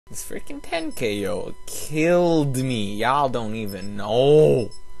This freaking 10K, yo, killed me. Y'all don't even know.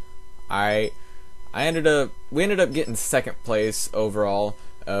 We ended up getting second place overall.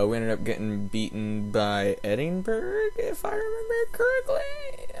 We ended up getting beaten by Edinburgh, if I remember correctly.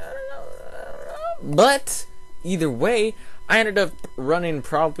 I don't know. But either way, I ended up running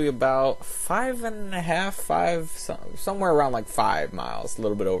probably about 5.5, somewhere around like 5 miles, a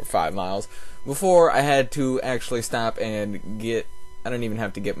little bit over 5 miles, before I had to actually stop and get. I didn't even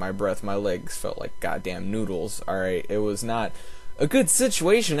have to get my breath. My legs felt like goddamn noodles. Alright, it was not a good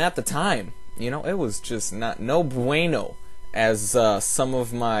situation at the time. You know, it was just no bueno. As some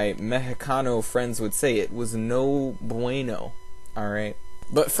of my Mexicano friends would say, it was no bueno. Alright.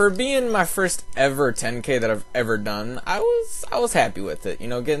 But for being my first ever 10K that I've ever done, I was happy with it. You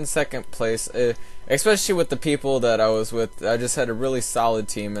know, getting second place, especially with the people that I was with. I just had a really solid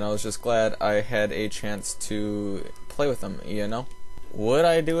team, and I was just glad I had a chance to play with them, you know? Would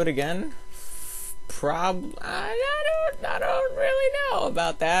I do it again? I don't really know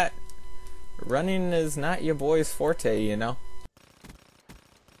about that. Running is not your boy's forte, you know?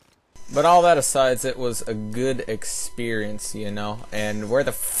 But all that aside, it was a good experience, you know? And where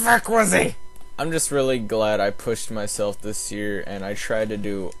the fuck was he? I'm just really glad I pushed myself this year, and I tried to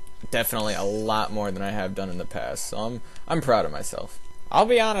do definitely a lot more than I have done in the past. So I'm proud of myself. I'll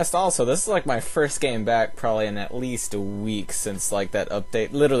be honest also, this is like my first game back probably in at least a week since like that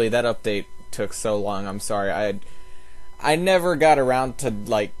update. Literally, that update took so long. I'm sorry. I never got around to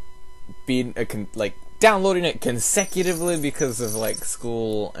like downloading it consecutively because of like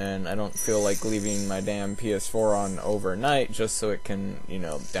school, and I don't feel like leaving my damn PS4 on overnight just so it can, you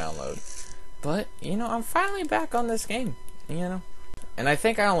know, download. But, you know, I'm finally back on this game, you know? And I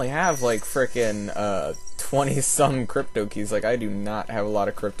think I only have like frickin' 20-some crypto keys. Like, I do not have a lot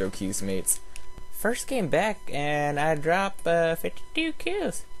of crypto keys, mates. First game back, and I dropped 52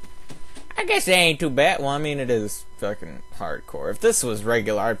 kills. I guess it ain't too bad. Well, I mean, it is fucking hardcore. If this was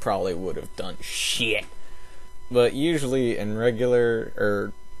regular, I probably would have done shit. But usually in regular,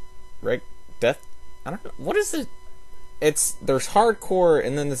 or death, I don't know, what is it? There's hardcore,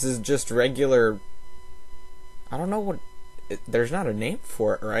 and then this is just regular. I don't know what, there's not a name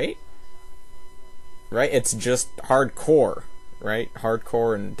for it, right? Right? It's just hardcore, right?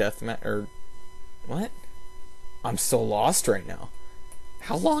 Hardcore and deathmatch, or what? I'm so lost right now.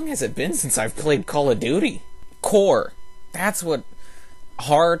 How long has it been since I've played Call of Duty? Core. That's what...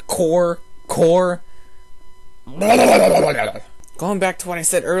 Hardcore. Core. Going back to what I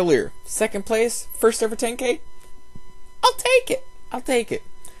said earlier. Second place. First ever 10K. I'll take it. I'll take it.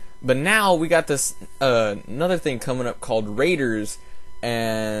 But now we got this another thing coming up called Raiders.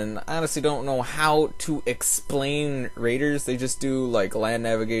 And I honestly don't know how to explain Raiders. They just do like land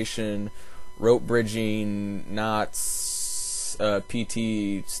navigation, rope bridging, knots...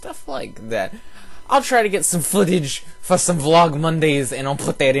 PT, stuff like that. I'll try to get some footage for some Vlog Mondays, and I'll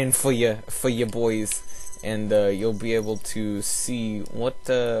put that in for you boys, and you'll be able to see what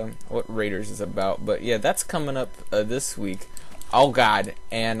Raiders is about. But yeah, that's coming up this week. Oh God,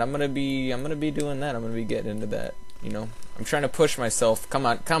 and I'm gonna be doing that. I'm gonna be getting into that. You know, I'm trying to push myself. Come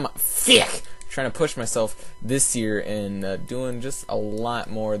on, thick. Trying to push myself this year and doing just a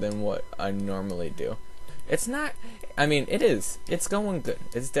lot more than what I normally do. It's not. I mean, it is. It's going good.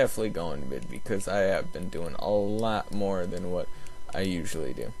 It's definitely going good because I have been doing a lot more than what I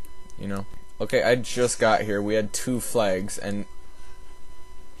usually do. You know? Okay, I just got here. We had 2 flags and...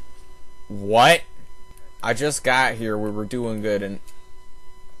 What? I just got here. We were doing good and...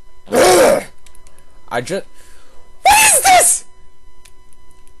 What is this?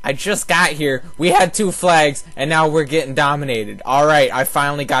 I just got here. We had 2 flags and now we're getting dominated. Alright, I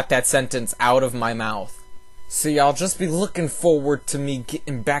finally got that sentence out of my mouth. So y'all just be looking forward to me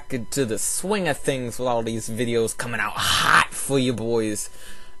getting back into the swing of things with all these videos coming out hot for you boys.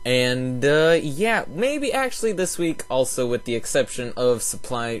 And yeah, maybe actually this week also, with the exception of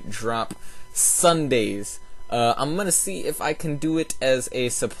supply drop Sundays. I'm gonna see if I can do it as a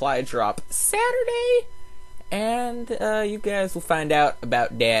supply drop Saturday. And you guys will find out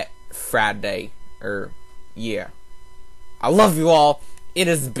about that Friday. Yeah. I love you all. It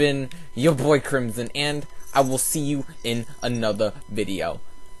has been your boy Crimson, and I will see you in another video.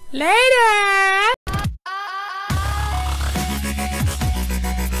 Later!